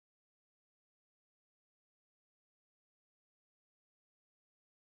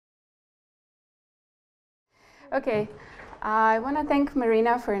Okay, I want to thank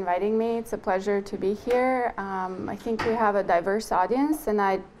Marina for inviting me. It's a pleasure to be here. I think we have a diverse audience, and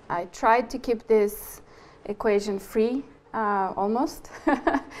I tried to keep this equation-free, almost,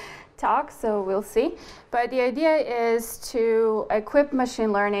 talk, so we'll see. But the idea is to equip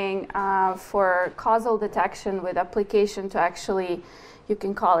machine learning for causal detection with application to actually, you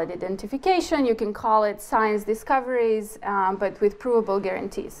can call it identification, you can call it science discoveries, but with provable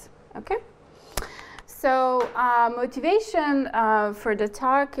guarantees, okay? So motivation for the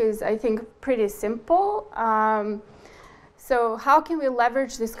talk is, I think, pretty simple. So how can we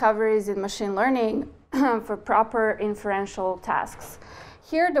leverage discoveries in machine learning for proper inferential tasks?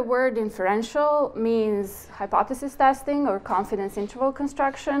 Here, the word inferential means hypothesis testing or confidence interval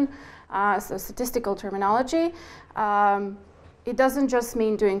construction, so statistical terminology. It doesn't just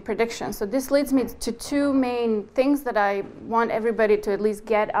mean doing predictions. So this leads me to two main things that I want everybody to at least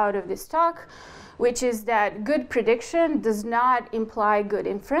get out of this talk, which is that good prediction does not imply good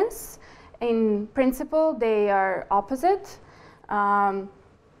inference. In principle, they are opposite from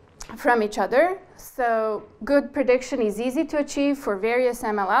each other. So good prediction is easy to achieve for various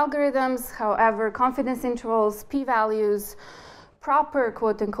ML algorithms. However, confidence intervals, p-values, proper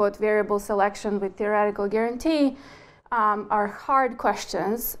quote-unquote variable selection with theoretical guarantee are hard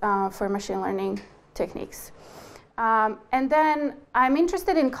questions for machine learning techniques. And then I'm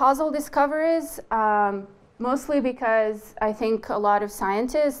interested in causal discoveries, mostly because I think a lot of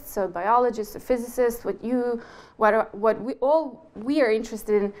scientists, so biologists, or physicists, what we are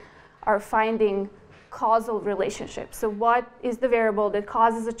interested in are finding causal relationships. So what is the variable that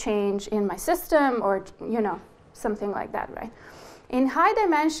causes a change in my system, or something like that, right? In high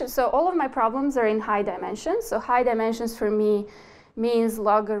dimensions, so all of my problems are in high dimensions. So high dimensions for me means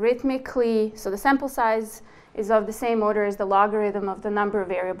logarithmically, so the sample size is of the same order as the logarithm of the number of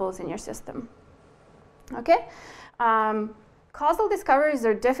variables in your system. Okay? Causal discoveries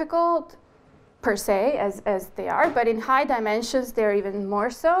are difficult per se, as they are, but in high dimensions they're even more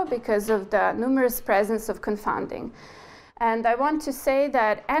so because of the numerous presence of confounding. And I want to say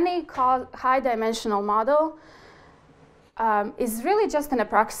that any high dimensional model is really just an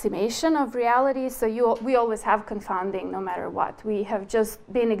approximation of reality, so we always have confounding no matter what. We have just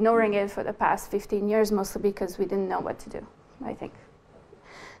been ignoring it for the past 15 years, mostly because we didn't know what to do, I think.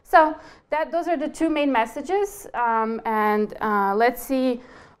 So those are the two main messages, and let's see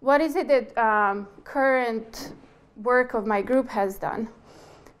what is it that current work of my group has done.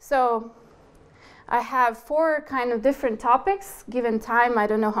 So I have 4 kind of different topics. Given time, I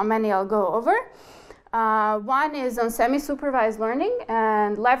don't know how many I'll go over. One is on semi-supervised learning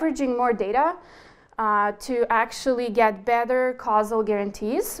and leveraging more data to actually get better causal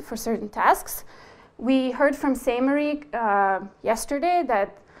guarantees for certain tasks. We heard from Samery yesterday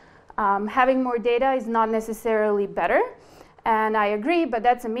that having more data is not necessarily better. And I agree, but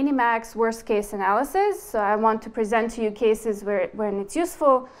that's a minimax worst case analysis. So I want to present to you cases when it's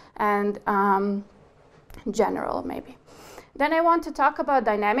useful and general, maybe. Then I want to talk about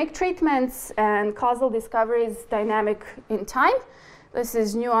dynamic treatments and causal discoveries dynamic in time. This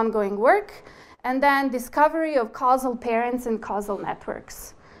is new ongoing work. And then discovery of causal parents and causal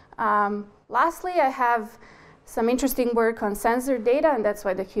networks. Lastly, I have some interesting work on sensor data, and that's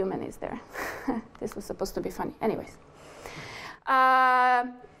why the human is there. This was supposed to be funny. Anyways.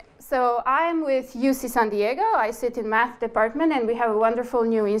 So I'm with UC San Diego. I sit in math department, and we have a wonderful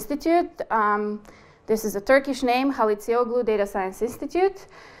new institute. This is a Turkish name, Halitzioglu Data Science Institute,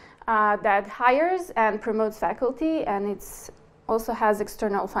 that hires and promotes faculty, and it also has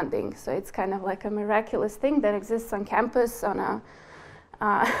external funding. So it's kind of like a miraculous thing that exists on campus on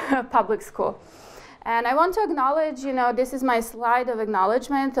a public school. And I want to acknowledge, this is my slide of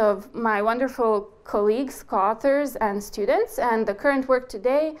acknowledgement of my wonderful colleagues, co-authors, and students. And the current work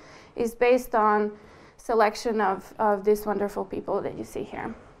today is based on selection of these wonderful people that you see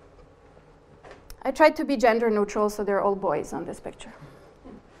here. I tried to be gender neutral, so they're all boys on this picture.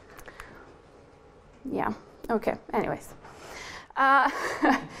 Yeah, okay, anyways.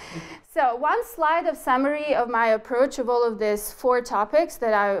 So one slide of summary of my approach of all of these 4 topics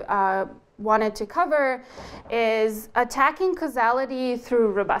that I wanted to cover is attacking causality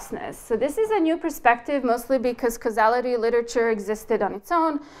through robustness. So this is a new perspective, mostly because causality literature existed on its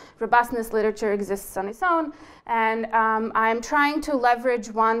own, robustness literature exists on its own, and I'm trying to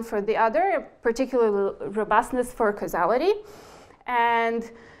leverage one for the other, particularly robustness for causality. And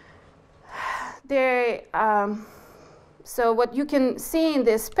so what you can see in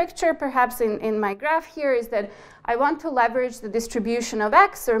this picture, perhaps in my graph here, is that I want to leverage the distribution of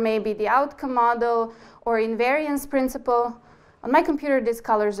X, or maybe the outcome model, or invariance principle, On my computer, these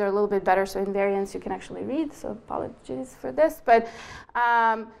colors are a little bit better, so invariance you can actually read, so apologies for this. But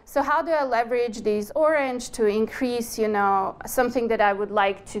so how do I leverage these orange to increase, something that I would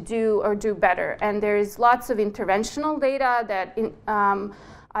like to do or do better? And there's lots of interventional data that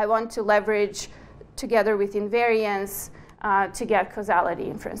I want to leverage together with invariance to get causality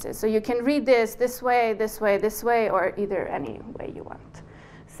inferences. So you can read this way, this way, this way, or either any way you want.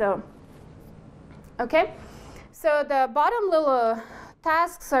 So, okay. So the bottom little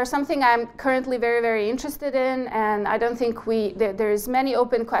tasks are something I'm currently very, very interested in, and I don't think there's many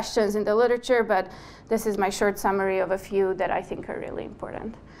open questions in the literature, but this is my short summary of a few that I think are really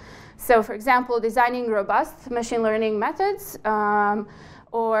important. So for example, designing robust machine learning methods,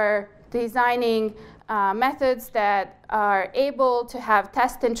 or designing methods that are able to have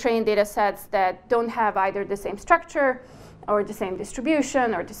test and train data sets that don't have either the same structure or the same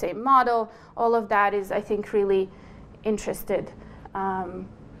distribution or the same model. All of that is, I think, really interested.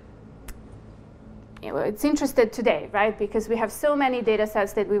 It's interested today, right? Because we have so many data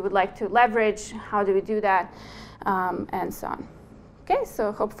sets that we would like to leverage. How do we do that? And so on. Okay,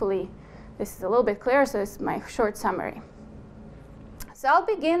 so hopefully this is a little bit clearer. So this is my short summary. So I'll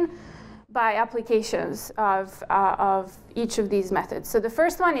begin by applications of each of these methods. So the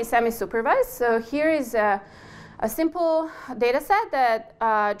first one is semi-supervised. So here is a simple data set that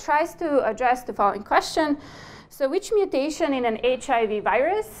tries to address the following question. So which mutation in an HIV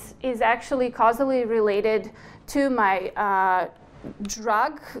virus is actually causally related to my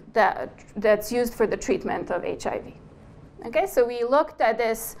drug that's used for the treatment of HIV? Okay, so we looked at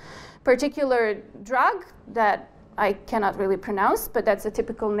this particular drug that I cannot really pronounce, but that's a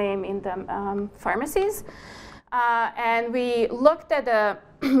typical name in the pharmacies. And we looked at a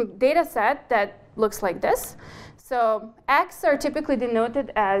data set that looks like this. So X are typically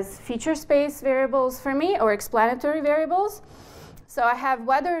denoted as feature space variables for me, or explanatory variables. So I have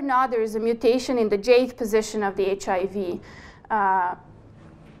whether or not there is a mutation in the Jth position of the HIV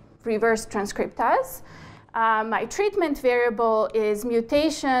reverse transcriptase. My treatment variable is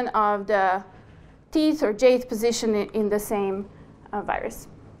mutation of the Tth or Jth position in the same virus.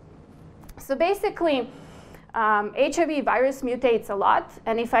 So basically, HIV virus mutates a lot,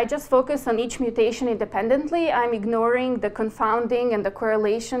 and if I just focus on each mutation independently, I'm ignoring the confounding and the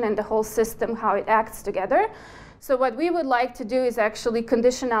correlation and the whole system, how it acts together. So what we would like to do is actually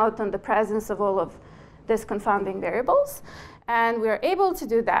condition out on the presence of all of these confounding variables, and we're able to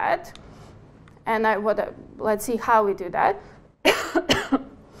do that. And let's see how we do that.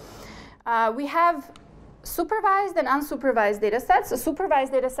 We have supervised and unsupervised data sets. A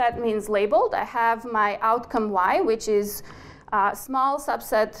supervised data set means labeled. I have my outcome Y, which is a small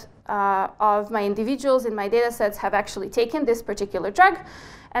subset of my individuals in my data sets have actually taken this particular drug,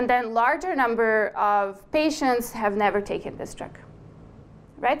 and then larger number of patients have never taken this drug.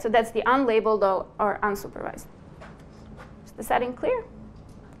 Right? So that's the unlabeled or unsupervised. Is the setting clear?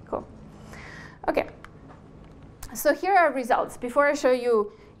 Cool. Okay. So here are results before I show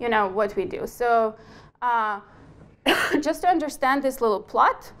you, what we do. So just to understand this little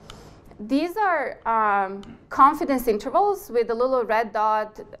plot, these are confidence intervals with the little red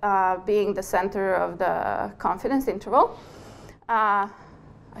dot being the center of the confidence interval. I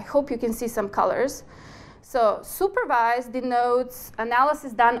hope you can see some colors. So supervised denotes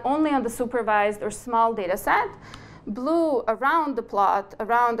analysis done only on the supervised or small data set. Blue around the plot,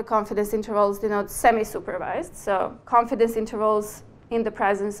 around the confidence intervals, denotes semi-supervised. So confidence intervals in the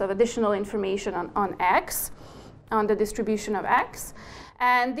presence of additional information on X, on the distribution of X.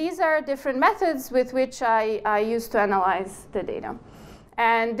 And these are different methods with which I use to analyze the data.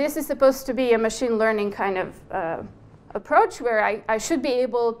 And this is supposed to be a machine learning kind of approach where I should be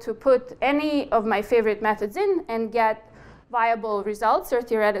able to put any of my favorite methods in and get viable results or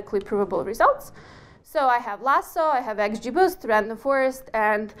theoretically provable results. So I have lasso, I have XGBoost, random forest,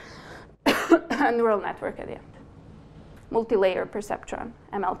 and a neural network at the end. Multi-layer perceptron,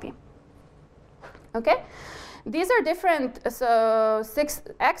 MLP. Okay? These are different. So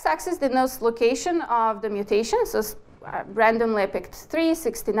x-axis denotes location of the mutation. So randomly I picked 3,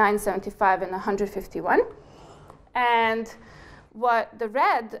 69, 75, and 151. And what the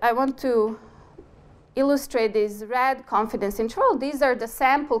red, I want to illustrate this red confidence interval. These are the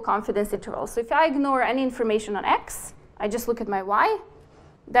sample confidence intervals. So if I ignore any information on X, I just look at my Y,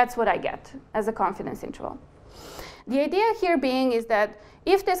 that's what I get as a confidence interval. The idea here being is that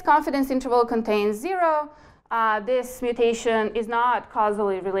if this confidence interval contains 0, this mutation is not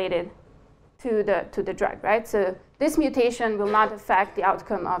causally related to the drug, right? So this mutation will not affect the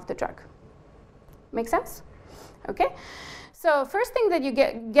outcome of the drug. Make sense? Okay. So first thing that you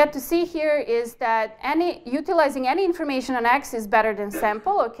get to see here is that utilizing any information on X is better than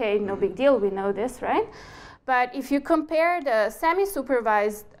sample. Okay, no big deal, we know this, right? But if you compare the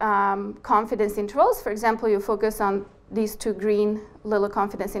semi-supervised confidence intervals, for example, you focus on these two green little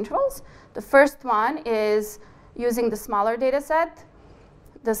confidence intervals. The first one is using the smaller data set.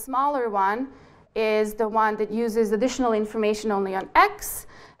 The smaller one is the one that uses additional information only on X.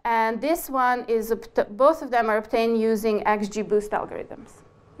 And this one is, both of them are obtained using XGBoost algorithms,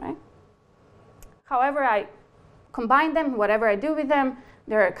 right? However I combine them, whatever I do with them,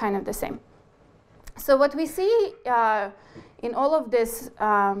 they're kind of the same. So what we see in all of this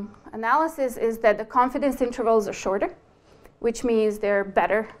analysis is that the confidence intervals are shorter, which means they're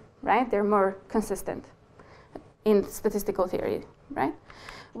better, right? They're more consistent in statistical theory, right?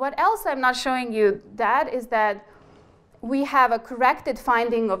 What else I'm not showing you that is that we have a corrected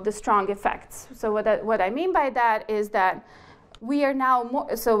finding of the strong effects. So what I mean by that is that we are now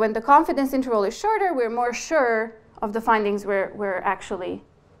more, so when the confidence interval is shorter, we're more sure of the findings we're actually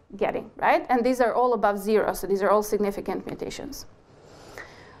getting, right? And these are all above 0, so these are all significant mutations.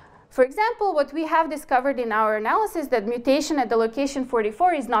 For example, what we have discovered in our analysis that mutation at the location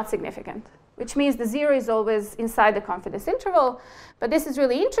 44 is not significant, which means the 0 is always inside the confidence interval. But this is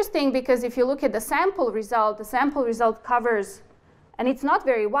really interesting because if you look at the sample result covers, and it's not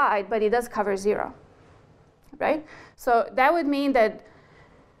very wide, but it does cover 0, right? So that would mean that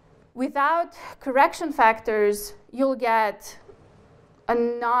without correction factors, you'll get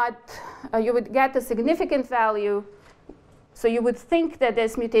you would get a significant value. So you would think that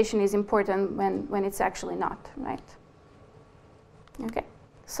this mutation is important when it's actually not, right? Okay,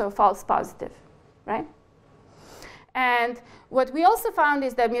 so false positive, right? And what we also found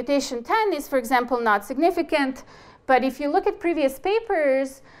is that mutation 10 is, for example, not significant. But if you look at previous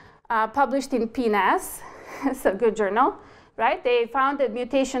papers published in PNAS, it's a good journal, right? They found that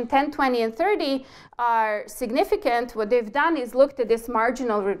mutation 10, 20, and 30 are significant. What they've done is looked at these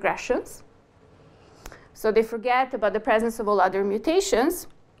marginal regressions. So they forget about the presence of all other mutations.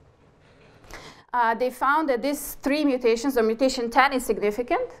 They found that these 3 mutations, or mutation 10 is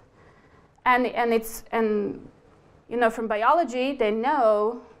significant. And you know, from biology, they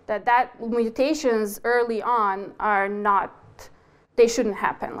know that mutations early on are not, they shouldn't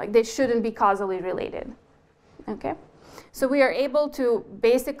happen. Like, they shouldn't be causally related, okay? So we are able to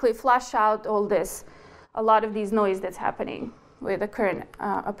basically flush out a lot of these noise that's happening with the current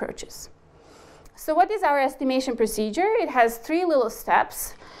approaches. So what is our estimation procedure? It has 3 little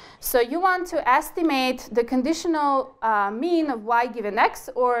steps. So you want to estimate the conditional mean of y given x,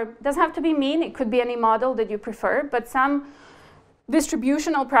 or it doesn't have to be mean, it could be any model that you prefer, but some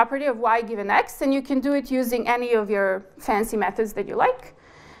distributional property of y given x, and you can do it using any of your fancy methods that you like.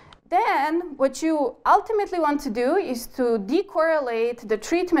 Then what you ultimately want to do is to decorrelate the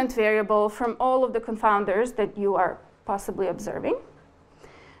treatment variable from all of the confounders that you are possibly observing.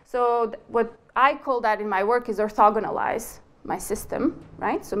 So what I call that in my work is orthogonalize my system,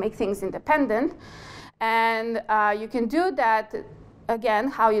 right? So make things independent. And you can do that, again,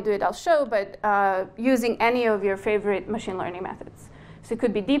 how you do it I'll show, but using any of your favorite machine learning methods. So it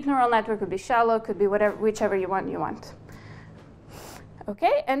could be deep neural network, could be shallow, could be whichever you want.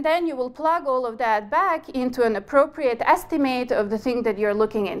 Okay, and then you will plug all of that back into an appropriate estimate of the thing that you're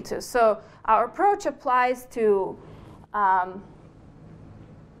looking into. So our approach applies to, I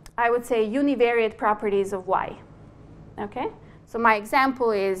would say, univariate properties of y. Okay, so my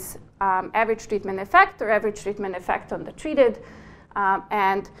example is average treatment effect or average treatment effect on the treated.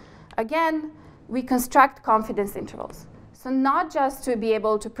 And again, we construct confidence intervals. So not just to be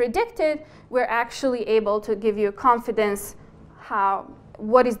able to predict it, we're actually able to give you confidence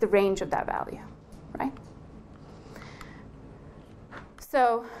what is the range of that value, right?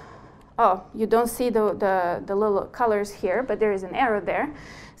 So, oh, you don't see the little colors here, but there is an arrow there.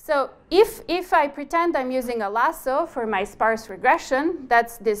 So if I pretend I'm using a lasso for my sparse regression,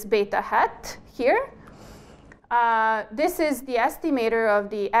 that's this beta hat here. This is the estimator of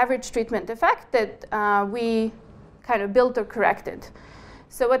the average treatment effect that we kind of built or corrected.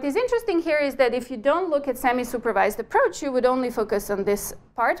 So what is interesting here is that if you don't look at semi-supervised approach, you would only focus on this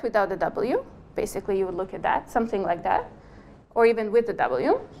part without the W. Basically, you would look at that, something like that, or even with the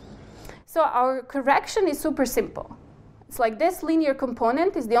W. So our correction is super simple. It's like this linear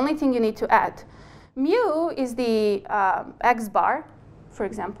component is the only thing you need to add. Mu is the x bar, for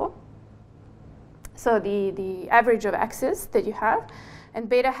example. So the average of x's that you have. And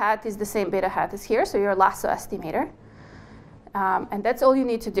beta hat is the same beta hat as here, so your lasso estimator. And that's all you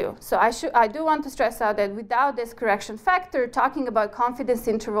need to do. So I do want to stress out that without this correction factor, talking about confidence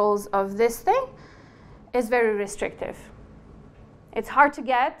intervals of this thing is very restrictive. It's hard to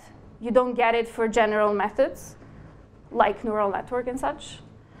get. You don't get it for general methods, like neural network and such.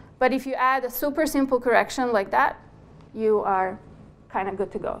 But if you add a super simple correction like that, you are kind of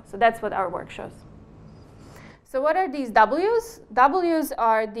good to go. So that's what our work shows. So what are these W's? W's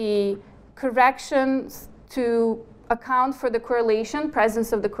are the corrections to account for the correlation,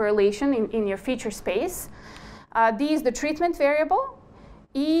 presence of the correlation in your feature space. D is the treatment variable.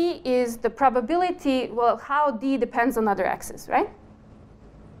 E is the probability, well, how D depends on other x's, right?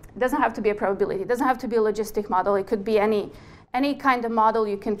 It doesn't have to be a probability. It doesn't have to be a logistic model. It could be any kind of model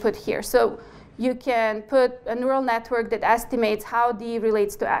you can put here. So you can put a neural network that estimates how D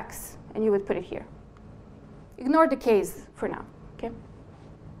relates to X, and you would put it here. Ignore the K's for now, okay?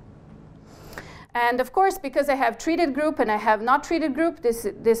 And of course, because I have treated group and I have not treated group, this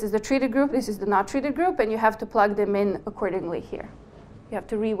is the treated group, this is the not treated group, and you have to plug them in accordingly here. You have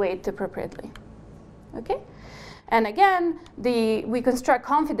to reweight appropriately, okay? And again, we construct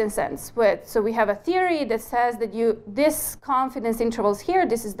confidence ends with, so we have a theory that says that this confidence intervals here,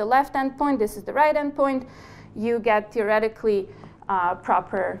 this is the left endpoint, this is the right endpoint, you get theoretically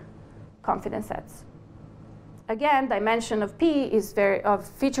proper confidence sets. Again, dimension of P of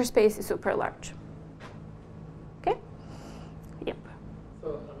feature space is super large. Okay? Yep.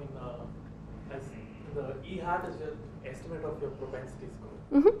 So, I mean, as the E hat is your estimate of your propensity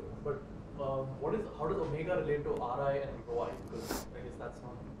score. Mm-hmm. But how does omega relate to Ri and rho I? Because I guess that's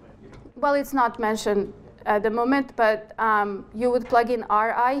not. Well, it's not mentioned at the moment, but you would plug in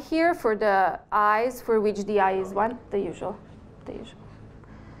Ri here for the i's for which the I is 1, the usual.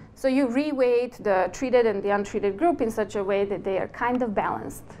 So you reweight the treated and the untreated group in such a way that they are kind of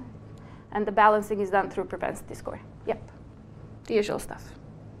balanced. And the balancing is done through propensity score. Yep, the usual stuff.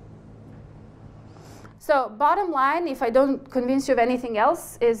 So bottom line, if I don't convince you of anything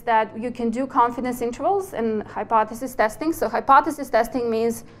else, is that you can do confidence intervals and hypothesis testing. So hypothesis testing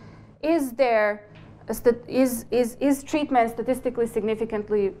means, is treatment statistically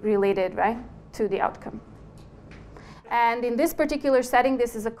significantly related, right, to the outcome? And in this particular setting,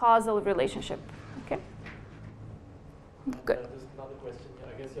 this is a causal relationship. Okay. Good. Just another question here.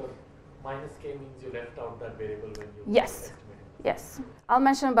 I guess your minus k means you left out that variable when you. Yes. Yes. I'll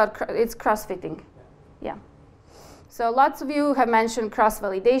mention about it's cross-fitting. Yeah. So lots of you have mentioned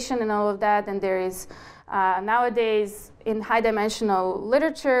cross-validation and all of that, and there is nowadays in high-dimensional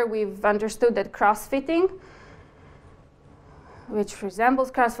literature, we've understood that cross-fitting, which resembles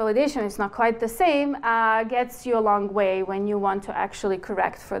cross-validation, it's not quite the same, gets you a long way when you want to actually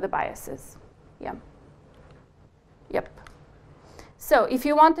correct for the biases. Yeah. Yep. So if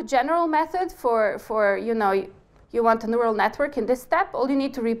you want a general method for you want a neural network in this step, all you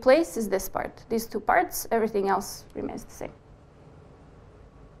need to replace is this part. These two parts, everything else remains the same.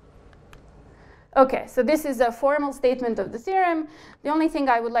 Okay, so this is a formal statement of the theorem. The only thing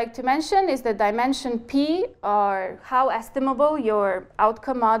I would like to mention is that dimension P, or how estimable your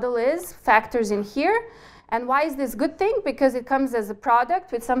outcome model is, factors in here. And why is this a good thing? Because it comes as a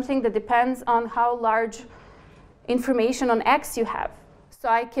product with something that depends on how large information on X you have. So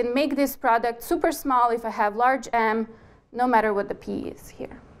I can make this product super small if I have large M, no matter what the P is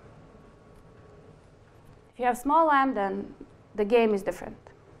here. If you have small m, then the game is different.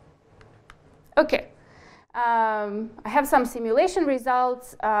 Okay, I have some simulation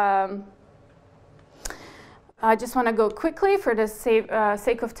results. I just want to go quickly for the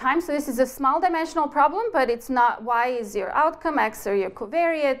sake of time. So this is a small dimensional problem, but it's not y is your outcome, x are your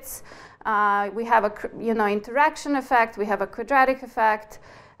covariates. We have a interaction effect. We have a quadratic effect.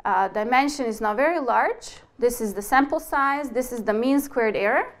 Dimension is not very large. This is the sample size. This is the mean squared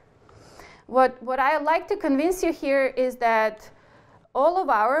error. What I like to convince you here is that all of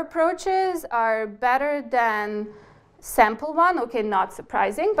our approaches are better than sample one. Okay, not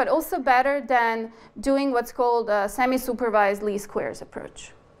surprising, but also better than doing what's called a semi-supervised least squares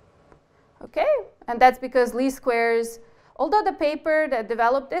approach. Okay, and that's because least squares, although the paper that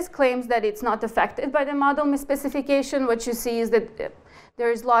developed this claims that it's not affected by the model misspecification, what you see is that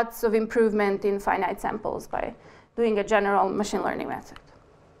there is lots of improvement in finite samples by doing a general machine learning method.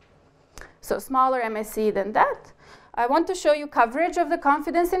 So smaller MSE than that. I want to show you coverage of the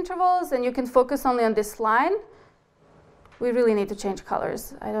confidence intervals, and you can focus only on this line. We really need to change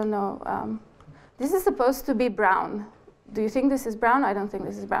colors. I don't know. This is supposed to be brown. Do you think this is brown? I don't think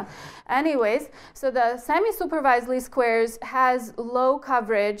this is brown. Anyways, so the semi-supervised least squares has low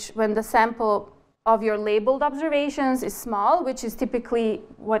coverage when the sample of your labeled observations is small, which is typically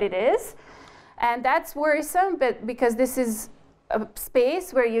what it is. And that's worrisome, but because this is a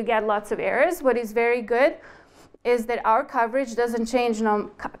space where you get lots of errors. What is very good is that our coverage doesn't change,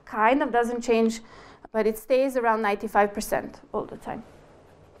 doesn't change but it stays around 95% all the time.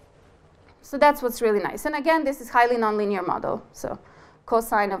 So that's what's really nice. And again, this is highly nonlinear model, so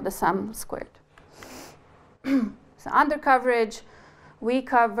cosine of the sum squared. So under coverage, we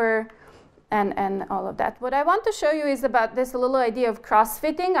cover, and all of that. What I want to show you is about this little idea of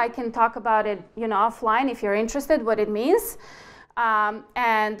cross-fitting. I can talk about it, offline if you're interested, what it means.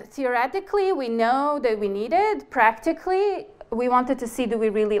 And theoretically, we know that we need it. Practically, we wanted to see, do we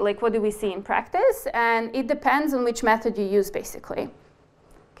really, what do we see in practice? And it depends on which method you use, basically.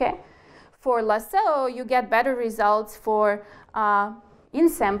 Okay? For lasso, you get better results for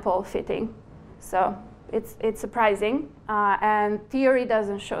in-sample fitting. So it's surprising. And theory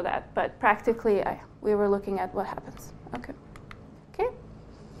doesn't show that. But practically, we were looking at what happens. Okay. Okay?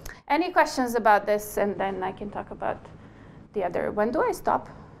 Any questions about this? And then I can talk about the other. When do I stop?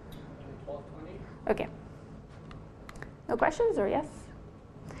 12:20. Okay. No questions or yes?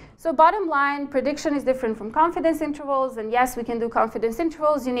 So bottom line, prediction is different from confidence intervals. And yes, we can do confidence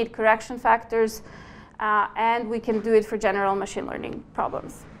intervals. You need correction factors. And we can do it for general machine learning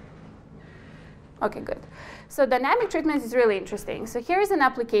problems. OK, good. So dynamic treatment is really interesting. So here's an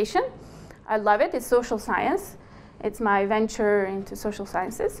application. I love it. It's social science. It's my venture into social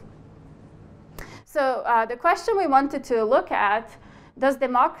sciences. So the question we wanted to look at, does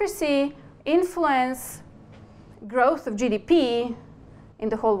democracy influence growth of GDP in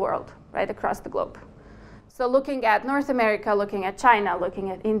the whole world, right, across the globe? So looking at North America, looking at China, looking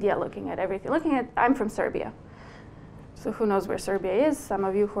at India, looking at everything. I'm from Serbia. So who knows where Serbia is? Some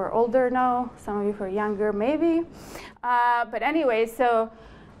of you who are older know. Some of you who are younger, maybe. But anyway, so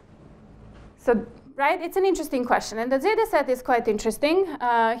right, it's an interesting question. And the data set is quite interesting.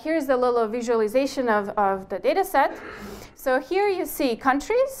 Here's a little visualization of the data set. So here you see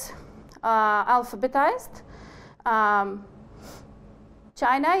countries, alphabetized.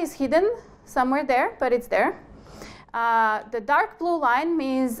 China is hidden somewhere there, but it's there. The dark blue line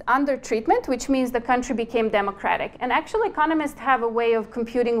means under treatment, which means the country became democratic. And actually, economists have a way of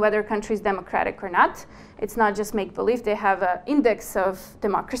computing whether a country is democratic or not. It's not just make-believe. They have an index of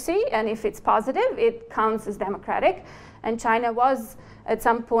democracy, and if it's positive, it counts as democratic. And China was, at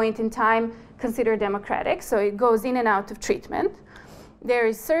some point in time, considered democratic, so it goes in and out of treatment. There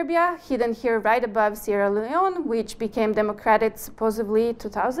is Serbia, hidden here right above Sierra Leone, which became democratic supposedly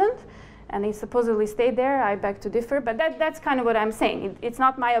 2000. And it supposedly stayed there. I beg to differ, but that's kind of what I'm saying. It's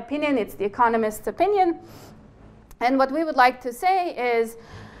not my opinion, it's the economist's opinion. And what we would like to say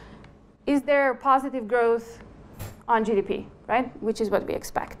is there positive growth on GDP, right? Which is what we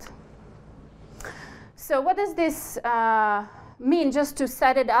expect. So what does this mean? Just to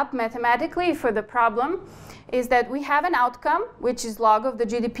set it up mathematically for the problem, is that we have an outcome, which is log of the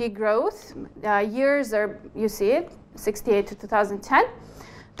GDP growth. Years are, you see it, 68 to 2010.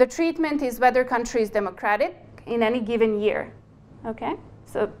 The treatment is whether country is democratic in any given year. Okay,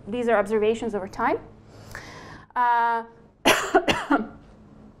 so these are observations over time.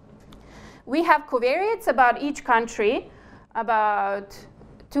 We have covariates about each country, about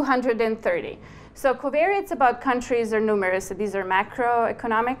 230. So covariates about countries are numerous. So these are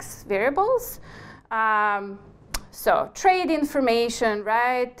macroeconomics variables. So trade information,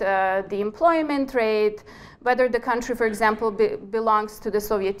 right? The employment rate, whether the country, for example, belongs to the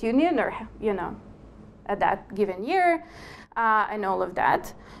Soviet Union or, at that given year, and all of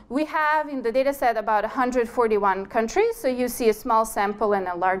that. We have in the data set about 141 countries. So you see a small sample and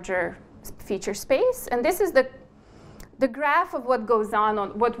a larger feature space. And this is the graph of what goes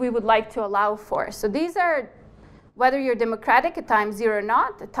on what we would like to allow for. So these are whether you're democratic at time 0 or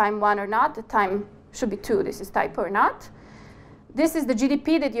not, at time 1 or not, at time should be 2, this is typo or not. This is the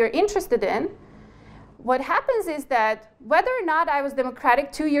GDP that you're interested in. What happens is that whether or not I was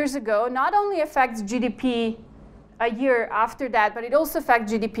democratic 2 years ago not only affects GDP a year after that, but it also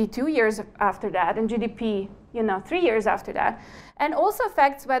affects GDP 2 years after that, and GDP 3 years after that, and also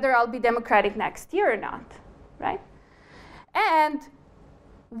affects whether I'll be democratic next year or not, right? And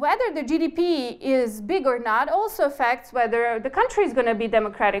whether the GDP is big or not also affects whether the country is going to be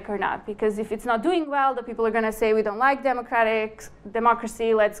democratic or not. Because if it's not doing well, the people are going to say, we don't like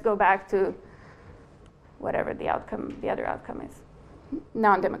democracy, let's go back to whatever the other outcome is,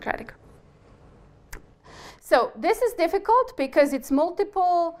 non-democratic. So this is difficult because it's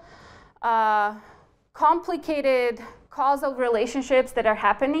multiple complicated causal relationships that are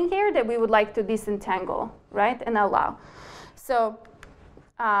happening here that we would like to disentangle, right, and allow. So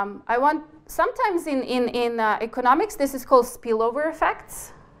sometimes in economics, this is called spillover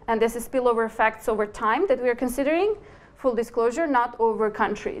effects. And this is spillover effects over time that we're considering. Full disclosure, not over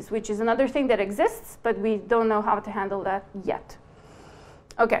countries, which is another thing that exists, but we don't know how to handle that yet.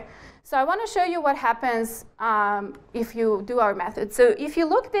 Okay, So I want to show you what happens if you do our method. So if you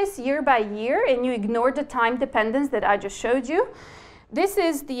look this year by year and you ignore the time dependence that I just showed you, this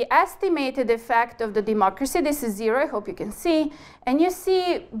is the estimated effect of the democracy. This is 0, I hope you can see. And you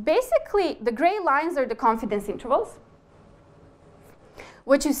see, basically, the gray lines are the confidence intervals.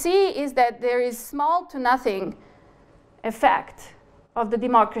 What you see is that there is small to nothing effect of the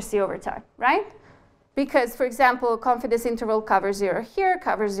democracy over time, right? Because, for example, confidence interval covers 0 here,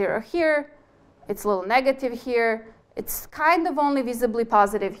 covers 0 here. It's a little negative here. It's kind of only visibly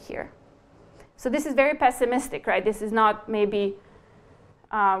positive here. So this is very pessimistic, right? This is not maybe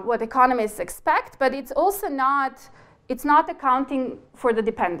what economists expect, but it's also not accounting for the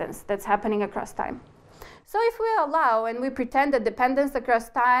dependence that's happening across time. So if we allow and we pretend that dependence across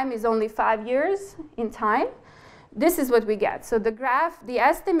time is only 5 years in time, this is what we get. So the graph, the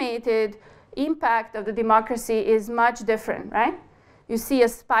estimated impact of the democracy is much different, right? You see a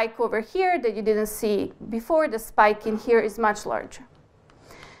spike over here that you didn't see before. The spike in here is much larger.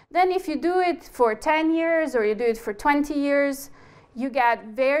 Then if you do it for 10 years or you do it for 20 years, you get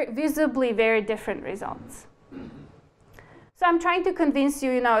visibly very different results. So I'm trying to convince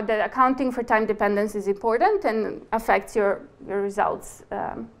you, that accounting for time dependence is important and affects your results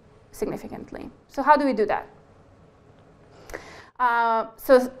significantly. So how do we do that?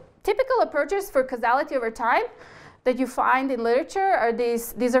 So typical approaches for causality over time that you find in literature are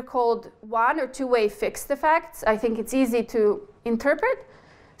these are called one- or two-way fixed effects. I think it's easy to interpret.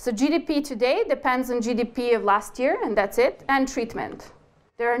 So GDP today depends on GDP of last year, and that's it, and treatment.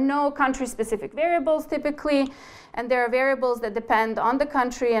 There are no country-specific variables typically, and there are variables that depend on the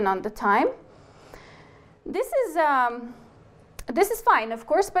country and on the time. This is fine, of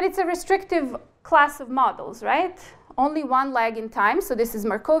course, but it's a restrictive class of models, right? Only one lag in time, so this is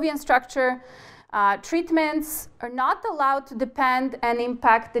Markovian structure. Treatments are not allowed to depend and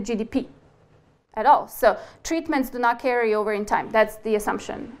impact the GDP at all. So treatments do not carry over in time. That's the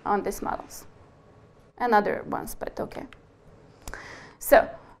assumption on these models. And other ones, but okay. So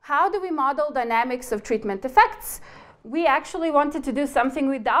how do we model dynamics of treatment effects? We actually wanted to do something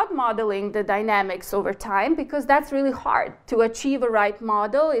without modeling the dynamics over time, because that's really hard. To achieve a right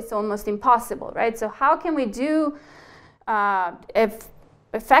model, it's almost impossible, right? So how can we do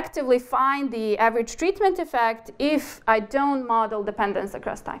effectively find the average treatment effect if I don't model dependence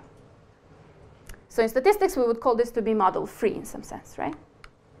across time? So in statistics, we would call this to be model-free in some sense, right?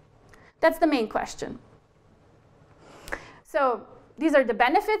 That's the main question. So these are the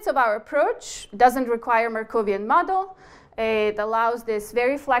benefits of our approach. It doesn't require Markovian model. It allows this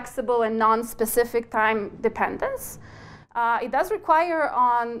very flexible and non-specific time dependence. It does require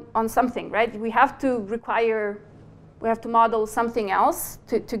on something, right? We have to model something else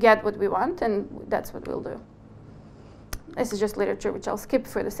to get what we want, and that's what we'll do. This is just literature, which I'll skip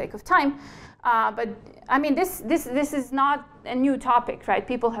for the sake of time. But I mean, this is not a new topic, right?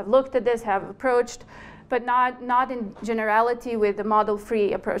 People have looked at this, have approached, but not in generality with the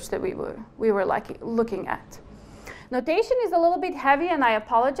model-free approach that we were looking at. Notation is a little bit heavy, and I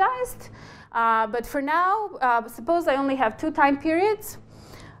apologized. But for now, suppose I only have 2 time periods,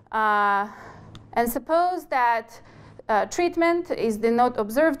 and suppose that observed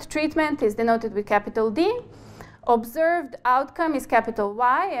treatment is denoted with capital D. Observed outcome is capital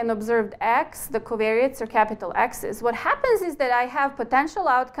Y, and observed X, the covariates, are capital X's. What happens is that I have potential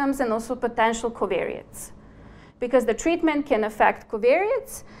outcomes and also potential covariates, because the treatment can affect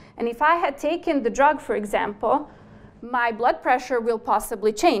covariates. And if I had taken the drug, for example, my blood pressure will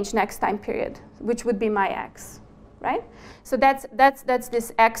possibly change next time period, which would be my X, right? So that's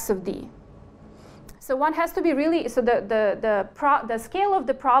this X of D. So one has to be really, so the scale of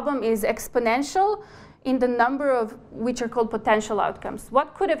the problem is exponential in the number of which are called potential outcomes.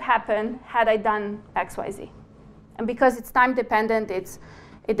 What could have happened had I done X, Y, Z? And because it's time dependent,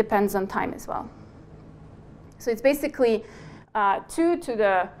 it depends on time as well. So it's basically 2 to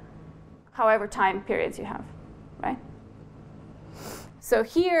the however time periods you have, right? So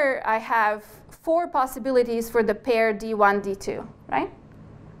here I have 4 possibilities for the pair D1, D2, right?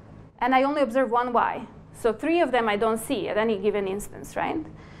 And I only observe 1 Y. So 3 of them I don't see at any given instance, right?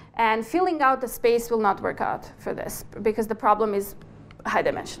 And filling out the space will not work out for this, because the problem is high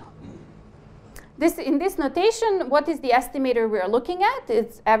dimensional. In this notation, what is the estimator we are looking at?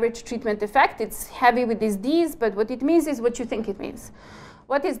 It's average treatment effect. It's heavy with these D's, but what it means is what you think it means.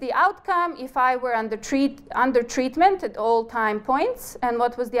 What is the outcome if I were under treatment at all time points? And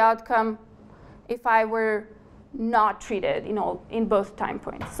what was the outcome if I were not treated in both time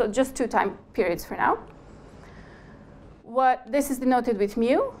points? So just 2 time periods for now. This is denoted with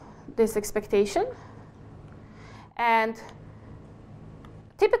mu, this expectation. And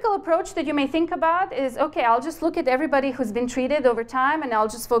typical approach that you may think about is, okay, I'll just look at everybody who's been treated over time and I'll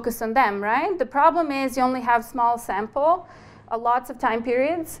just focus on them, right? The problem is you only have small sample, lots of time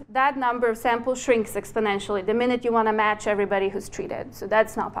periods. That number of samples shrinks exponentially the minute you want to match everybody who's treated. So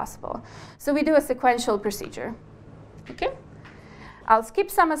that's not possible. So we do a sequential procedure. Okay? I'll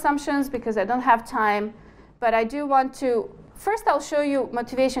skip some assumptions because I don't have time, but I do want to. First, I'll show you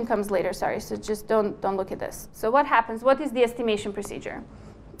motivation comes later, sorry, so just don't look at this. So what happens? What is the estimation procedure?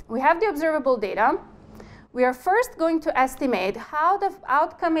 We have the observable data. We are first going to estimate how the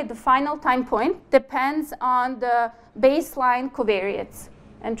outcome at the final time point depends on the baseline covariates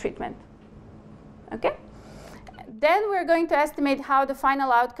and treatment. Okay? Then we're going to estimate how the final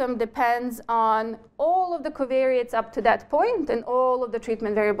outcome depends on all of the covariates up to that point and all of the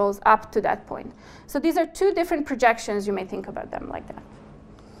treatment variables up to that point. So these are two different projections. You may think about them like that.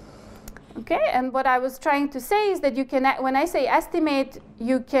 Okay, and what I was trying to say is that you can, when I say estimate,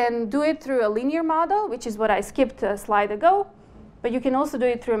 you can do it through a linear model, which is what I skipped a slide ago, but you can also do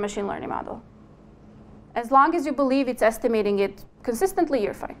it through a machine learning model. As long as you believe it's estimating it consistently,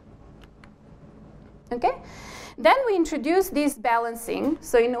 you're fine. Okay? Then we introduce this balancing.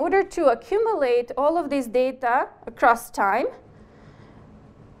 So in order to accumulate all of this data across time,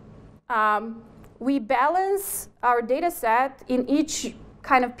 we balance our data set in each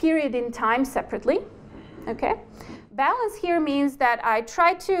kind of period in time separately. Okay? Balance here means that I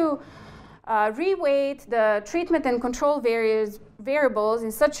try to reweight the treatment and control variables in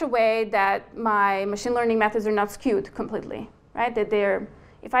such a way that my machine learning methods are not skewed completely, right? That they're,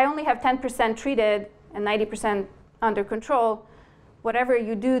 if I only have 10% treated and 90% under control, whatever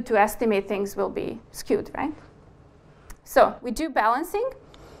you do to estimate things will be skewed, right? So we do balancing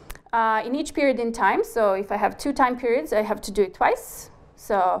in each period in time. So if I have 2 time periods, I have to do it twice.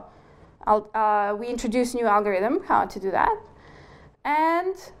 So we introduce new algorithm how to do that.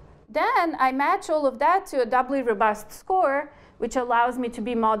 And then I match all of that to a doubly robust score, which allows me to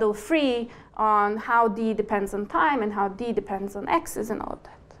be model free on how D depends on time and how D depends on X's and all of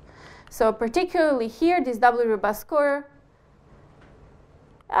that. So particularly here, this doubly robust score,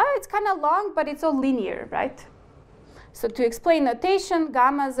 it's kind of long, but it's all linear, right? So to explain notation,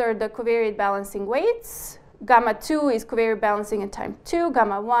 gammas are the covariate balancing weights. Gamma 2 is covariate balancing in time 2.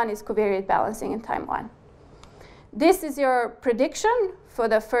 Gamma 1 is covariate balancing in time 1. This is your prediction for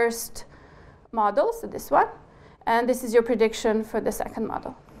the first model, so this one. And this is your prediction for the second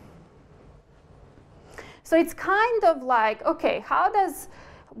model. So it's kind of like, okay,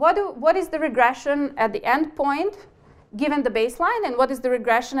 what is the regression at the end point given the baseline, and what is the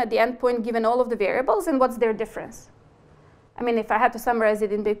regression at the end point given all of the variables, and what's their difference? I mean, if I had to summarize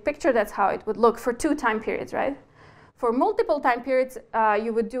it in big picture, that's how it would look for 2 time periods, right? For multiple time periods,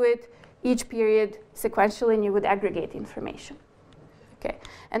 you would do it each period sequentially, and you would aggregate information. Okay,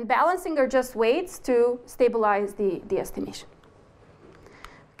 and balancing are just weights to stabilize the estimation.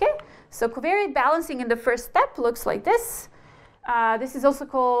 Okay, so covariate balancing in the first step looks like this. This is also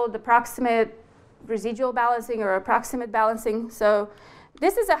called approximate residual balancing or approximate balancing. So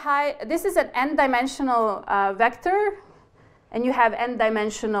this is an n-dimensional vector, and you have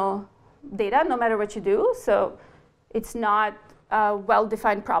n-dimensional data no matter what you do. So it's not a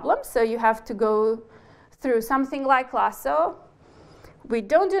well-defined problem. So you have to go through something like lasso. We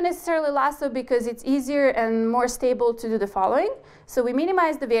don't do necessarily lasso because it's easier and more stable to do the following. So we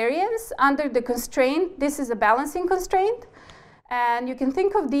minimize the variance under the constraint. This is a balancing constraint. And you can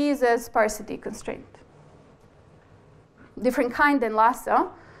think of these as sparsity constraint. Different kind than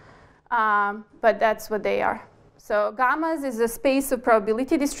lasso, but that's what they are. So gammas is a space of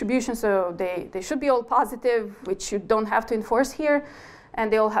probability distribution, so they should be all positive, which you don't have to enforce here,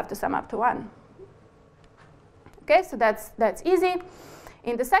 and they all have to sum up to 1. Okay, so that's easy.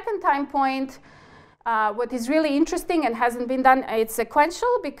 In the second time point, what is really interesting and hasn't been done, it's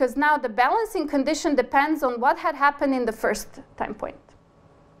sequential, because now the balancing condition depends on what had happened in the first time point.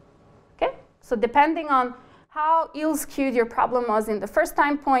 Okay, so depending on how ill-skewed your problem was in the first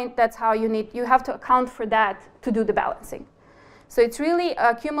time point, that's how you have to account for that to do the balancing. So it's really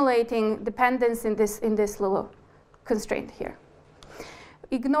accumulating dependence in this little constraint here.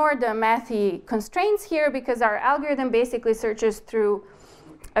 Ignore the mathy constraints here because our algorithm basically searches through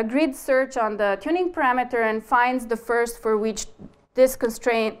a grid search on the tuning parameter and finds the first for which this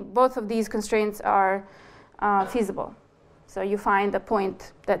constraint, both of these constraints are feasible. So you find the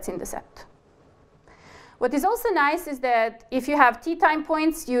point that's in the set. What is also nice is that if you have t time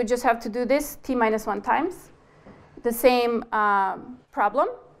points, you just have to do this t minus 1 times. The same problem.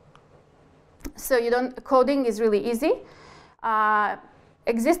 So coding is really easy.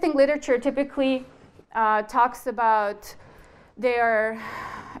 Existing literature typically talks about their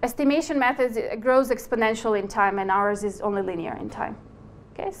estimation methods grows exponentially in time, and ours is only linear in time.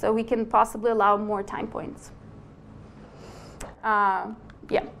 Okay, so we can possibly allow more time points.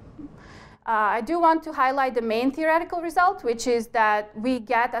 Yeah. I do want to highlight the main theoretical result, which is that we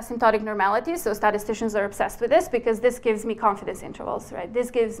get asymptotic normality. So statisticians are obsessed with this because this gives me confidence intervals, right? This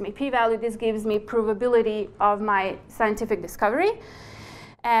gives me p-value. This gives me provability of my scientific discovery.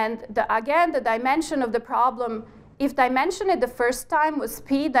 And again, the dimension of the problem, if dimension it the first time was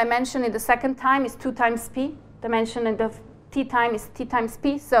p, dimension it the second time is 2 times p. Dimension it the t time is t times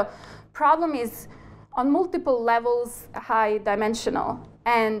p. So problem is on multiple levels high dimensional.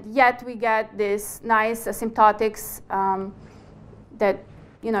 And yet we get this nice asymptotics that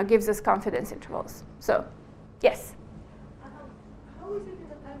gives us confidence intervals. So, yes? How is it in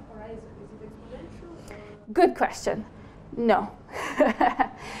the time horizon? Is it exponential? Or? Good question. No.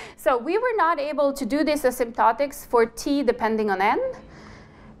 So we were not able to do this asymptotics for t depending on n.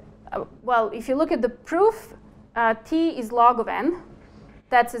 Well, if you look at the proof, t is log of n.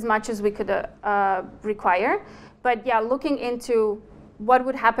 That's as much as we could require. But yeah, looking into what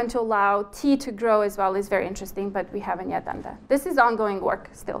would happen to allow t to grow as well is very interesting, but we haven't yet done that. This is ongoing work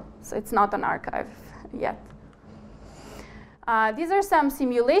still, so it's not on archive yet. These are some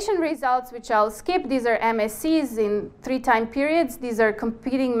simulation results, which I'll skip. These are MSCs in 3 time periods. These are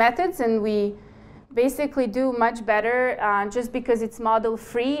competing methods, and we basically do much better just because it's model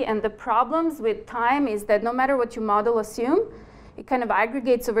free. And the problems with time is that no matter what you model assume, it kind of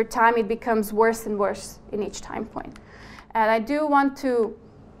aggregates over time. It becomes worse and worse in each time point. And I do want to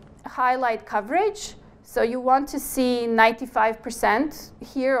highlight coverage. So you want to see 95%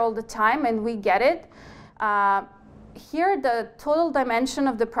 here all the time, and we get it. Here, the total dimension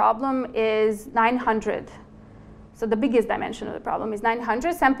of the problem is 900. So the biggest dimension of the problem is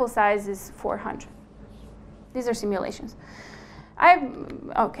 900. Sample size is 400. These are simulations.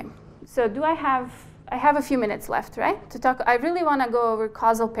 Okay. So do I have a few minutes left, right, to talk? I really want to go over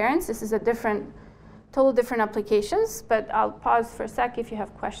causal parents. This is a total different applications, but I'll pause for a sec if you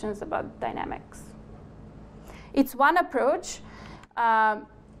have questions about dynamics. It's one approach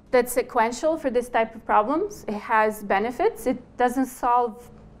that's sequential for this type of problems. It has benefits. It doesn't solve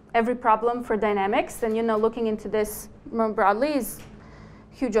every problem for dynamics, and looking into this more broadly is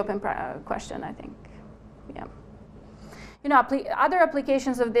a huge open question, I think. Yeah. Other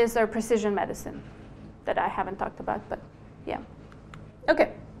applications of this are precision medicine that I haven't talked about, but yeah.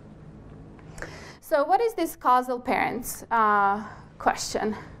 Okay. So what is this causal parents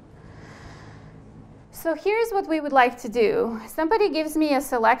question? So here's what we would like to do. Somebody gives me a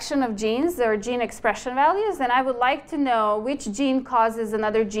selection of genes or gene expression values, and I would like to know which gene causes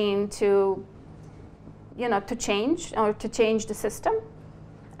another gene to change or to change the system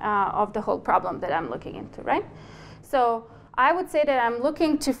of the whole problem that I'm looking into, right? So I would say that I'm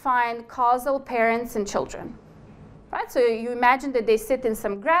looking to find causal parents in children, right? So you imagine that they sit in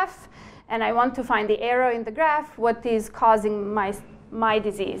some graph, and I want to find the arrow in the graph. What is causing my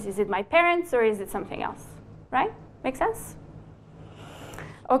disease? Is it my parents or is it something else? Right? Make sense?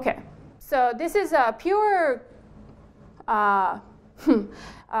 Okay. So this is a pure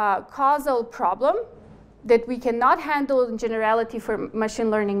causal problem that we cannot handle in generality for machine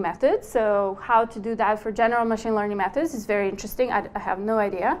learning methods. So how to do that for general machine learning methods is very interesting. I have no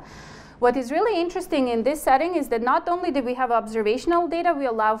idea. What is really interesting in this setting is that not only do we have observational data, we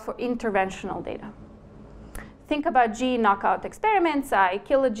allow for interventional data. Think about gene knockout experiments. I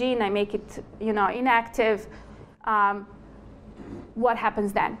kill a gene, I make it inactive. What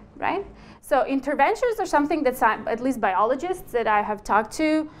happens then, right? So interventions are something that at least biologists that I have talked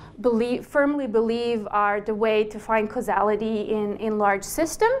to firmly believe are the way to find causality in large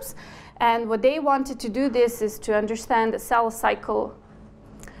systems. And what they wanted to do this is to understand the cell cycle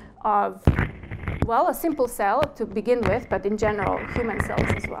of, well, a simple cell to begin with, but in general, human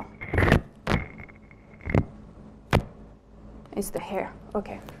cells as well. It's the hair.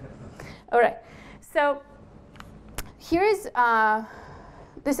 Okay. All right. So here's,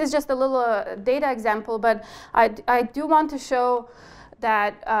 this is just a little data example, but I do want to show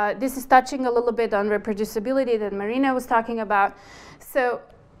that this is touching a little bit on reproducibility that Marina was talking about. So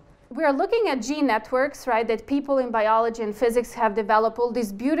we are looking at gene networks, right, that people in biology and physics have developed all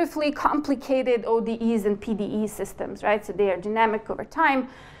these beautifully complicated ODEs and PDE systems, right? So they are dynamic over time.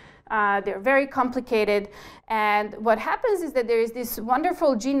 They're very complicated. And what happens is that there is this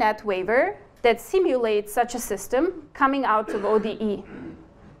wonderful GNet waiver that simulates such a system coming out of ODE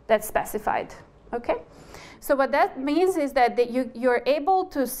that's specified, okay? So what that means is that you're able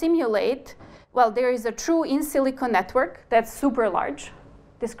to simulate, well, there is a true in silico network that's super large,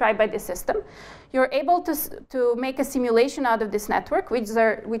 described by the system. You're able to make a simulation out of this network, which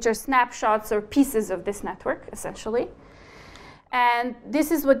are snapshots or pieces of this network, essentially. And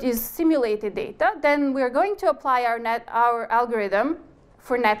this is what is simulated data. Then we're going to apply our algorithm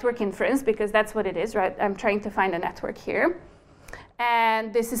for network inference, because that's what it is, right? I'm trying to find a network here.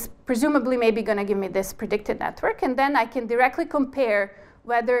 And this is presumably maybe going to give me this predicted network. And then I can directly compare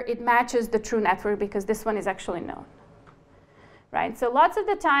whether it matches the true network, because this one is actually known. Right? So lots of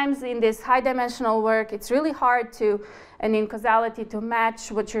the times in this high-dimensional work, it's really hard to, and in causality, to match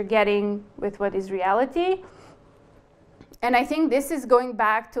what you're getting with what is reality. And I think this is going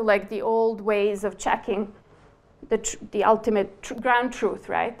back to like the old ways of checking the ultimate ground truth,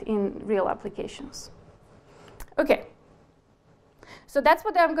 right, in real applications. Okay. So that's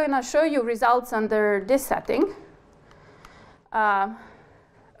what I'm going to show you results under this setting.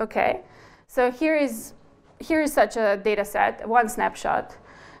 Okay. So here is such a data set, one snapshot.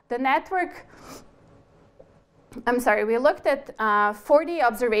 The network, I'm sorry, we looked at 40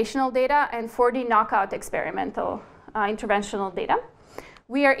 observational data and 40 knockout experimental interventional data.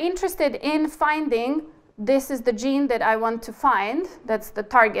 We are interested in finding, this is the gene that I want to find, that's the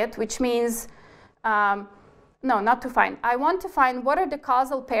target, which means, no, not to find. I want to find what are the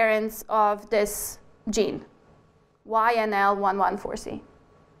causal parents of this gene, YNL114C.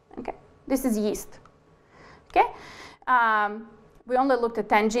 Okay, this is yeast. Okay, we only looked at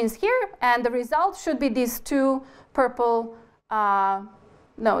 10 genes here, and the result should be these two purple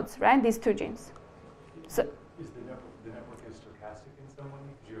nodes, right? These two genes. So, is the network is stochastic in some way?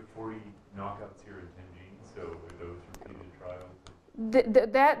 Because you have 40 knockouts here and 10 genes, so are those repeated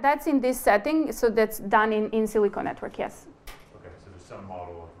trials? That's in this setting, so that's done in silico network, yes. Okay, so there's some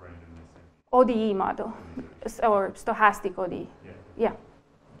model of randomness. ODE model, or stochastic ODE. Yeah.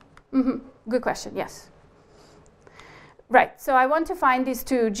 Mm-hmm. Good question, yes. Right, so I want to find these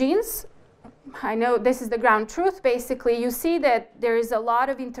two genes. I know this is the ground truth. Basically, you see that there is a lot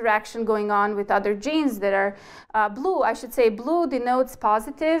of interaction going on with other genes that are blue. I should say blue denotes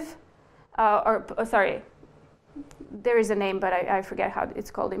positive, sorry, there is a name, but I forget how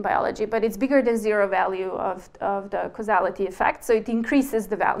it's called in biology, but it's bigger than zero value of the causality effect, so it increases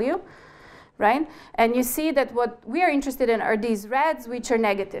the value, right? And you see that what we are interested in are these reds, which are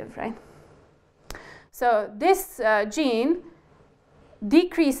negative, right? So this gene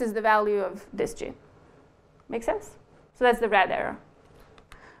decreases the value of this gene. Make sense? So that's the red arrow.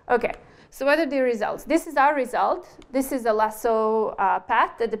 Okay, so what are the results? This is our result. This is a lasso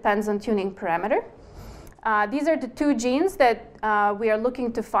path that depends on tuning parameter. These are the two genes that we are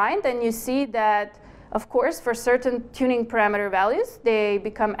looking to find, and you see that, of course, for certain tuning parameter values, they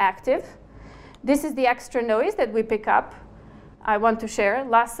become active. This is the extra noise that we pick up. I want to share.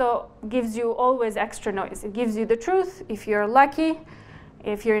 Lasso gives you always extra noise. It gives you the truth if you're lucky,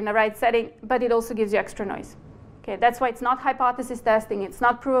 if you're in the right setting, but it also gives you extra noise. Okay, that's why it's not hypothesis testing. It's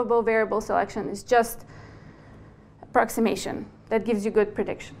not provable variable selection. It's just approximation that gives you good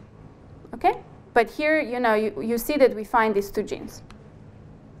prediction. Okay, but here, you see that we find these two genes.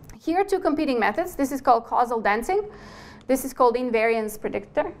 Here are two competing methods. This is called causal dancing. This is called invariance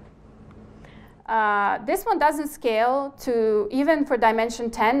predictor. This one doesn't scale to, even for dimension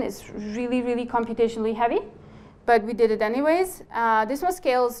 10, it's really, really computationally heavy, but we did it anyways. This one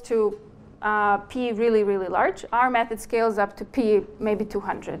scales to P really, really large. Our method scales up to P maybe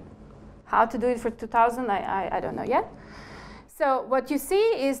 200. How to do it for 2000, I don't know yet. So what you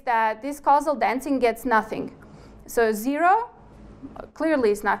see is that this causal dancing gets nothing. So 0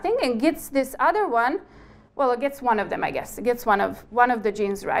 clearly is nothing, and gets this other one. Well, it gets one of them, I guess. It gets one of the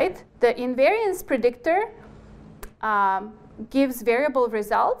genes right. The invariance predictor gives variable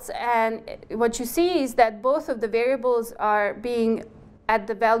results, and what you see is that both of the variables are being at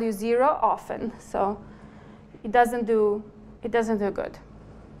the value 0 often. So it doesn't do good.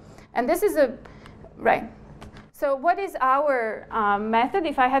 And this is right. So what is our method?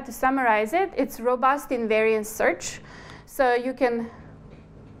 If I had to summarize it, it's robust invariance search. So you can,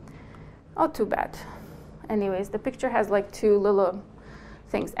 oh, too bad. Anyways, the picture has like two little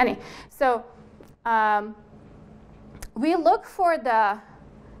things. So we look for the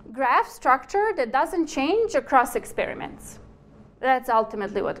graph structure that doesn't change across experiments. That's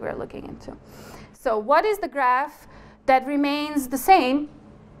ultimately what we're looking into. So what is the graph that remains the same,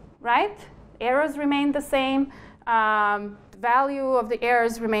 right? Errors remain the same. The value of the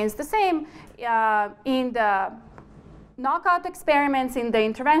errors remains the same in the knockout experiments, in the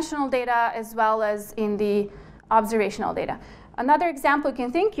interventional data, as well as in the observational data. Another example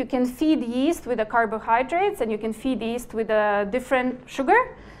you can feed yeast with the carbohydrates, and you can feed yeast with a different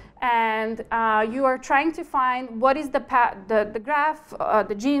sugar, And you are trying to find what is the graph,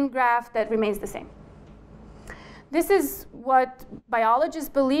 the gene graph that remains the same. This is what biologists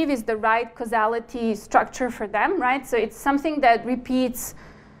believe is the right causality structure for them, right? So it's something that repeats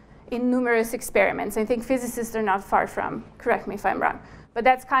in numerous experiments. I think physicists are not far from, correct me if I'm wrong, but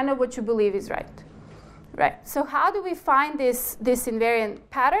that's kind of what you believe is right. Right, so how do we find this invariant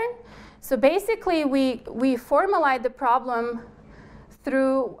pattern? So basically we formulate the problem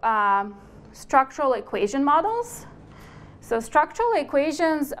through structural equation models. So structural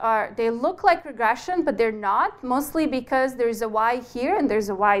equations they look like regression, but they're not, mostly because there's a y here and there's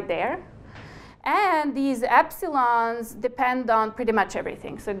a y there. And these epsilons depend on pretty much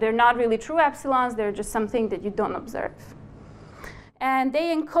everything. So they're not really true epsilons, they're just something that you don't observe. And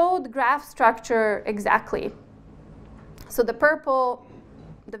they encode graph structure exactly. So the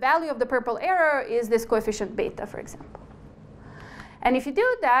value of the purple error is this coefficient beta, for example. And if you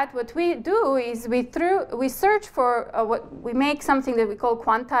do that, what we do is we search for we make something that we call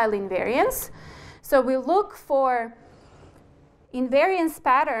quantile invariance. So we look for invariance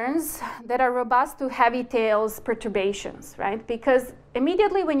patterns that are robust to heavy tails perturbations, right? Because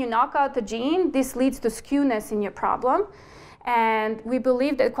immediately when you knock out the gene, this leads to skewness in your problem. And we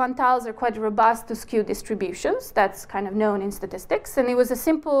believe that quantiles are quite robust to skew distributions. That's kind of known in statistics. And it was a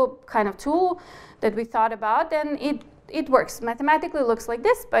simple kind of tool that we thought about, and it works. Mathematically, it looks like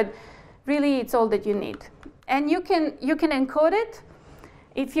this, but really it's all that you need. And you can encode it.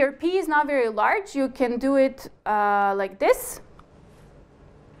 If your P is not very large, you can do it like this.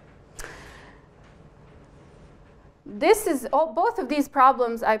 This is both of these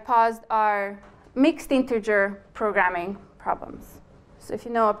problems I paused are mixed integer programming problems. So if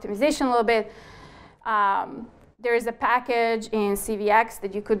you know optimization a little bit, there is a package in CVX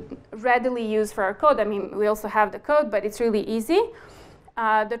that you could readily use for our code. I mean, we also have the code, but it's really easy.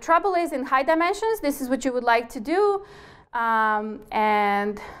 The trouble is in high dimensions, this is what you would like to do,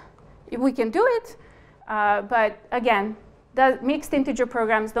 and we can do it. But again, the mixed integer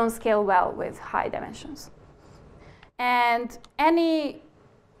programs don't scale well with high dimensions. And any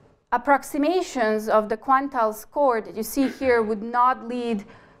approximations of the quantile score that you see here would not lead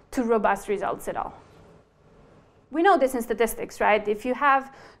to robust results at all. We know this in statistics, right? If you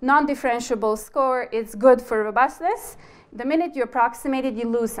have non-differentiable score, it's good for robustness. The minute you approximate it, you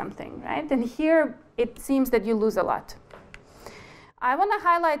lose something, right? And here, it seems that you lose a lot. I want to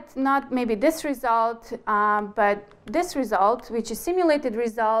highlight not maybe this result, but this result, which is simulated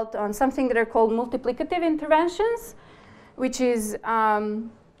result on something that are called multiplicative interventions, which is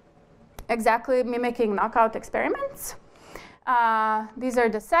exactly mimicking knockout experiments. These are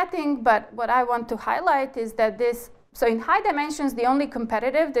the setting, but what I want to highlight is that so in high dimensions, the only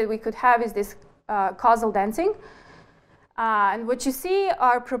competitive that we could have is this causal dancing. And what you see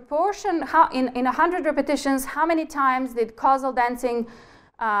are proportion, in 100 repetitions, how many times did causal dancing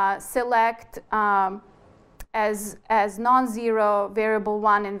select as non-zero variable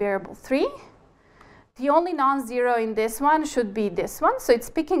 1 and variable 3. The only non-zero in this one should be this one. So it's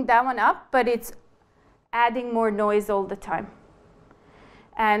picking that one up, but it's adding more noise all the time.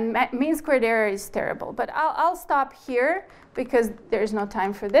 And mean squared error is terrible. But I'll stop here because there's no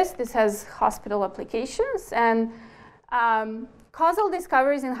time for this. This has hospital applications. And causal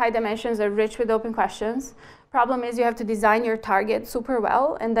discoveries in high dimensions are rich with open questions. Problem is you have to design your target super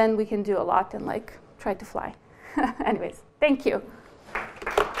well, and then we can do a lot and like try to fly. Anyways, thank you.